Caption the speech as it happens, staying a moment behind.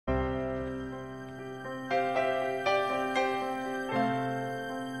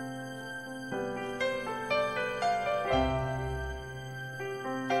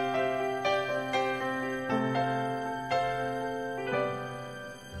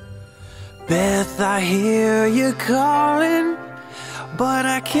Beth, I hear you calling, but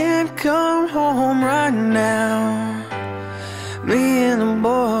I can't come home right now. Me and the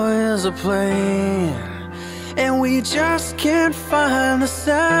boys are playing, and we just can't find the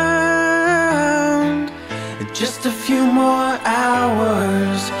sound. Just a few more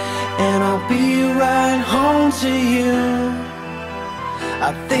hours, and I'll be right home to you.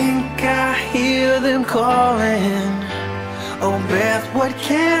 I think I hear them calling. Oh, Beth, what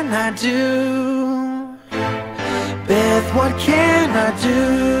can I do? Beth, what can I do?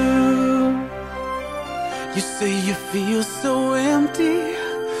 You say you feel so empty,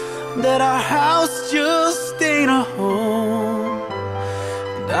 that our house just ain't a home.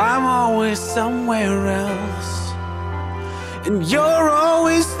 And I'm always somewhere else, and you're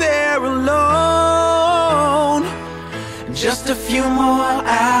always there alone. Just a few more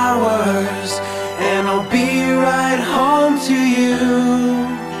hours, and I'll be right home to you.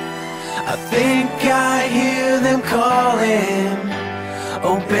 I think I hear them calling.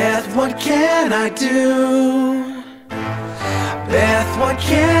 Oh, Beth, what can I do? Beth, what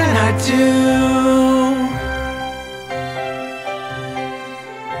can I do?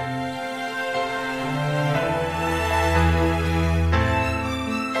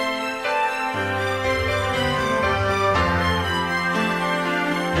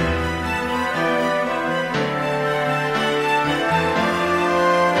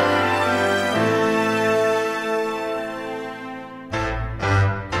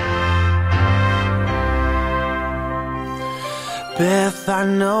 Beth, I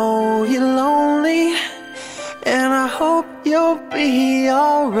know you're lonely, and I hope you'll be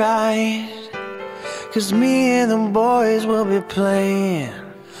alright, 'cause me and the boys will be playing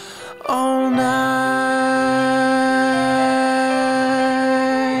all night.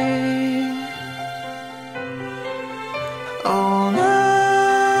 All night.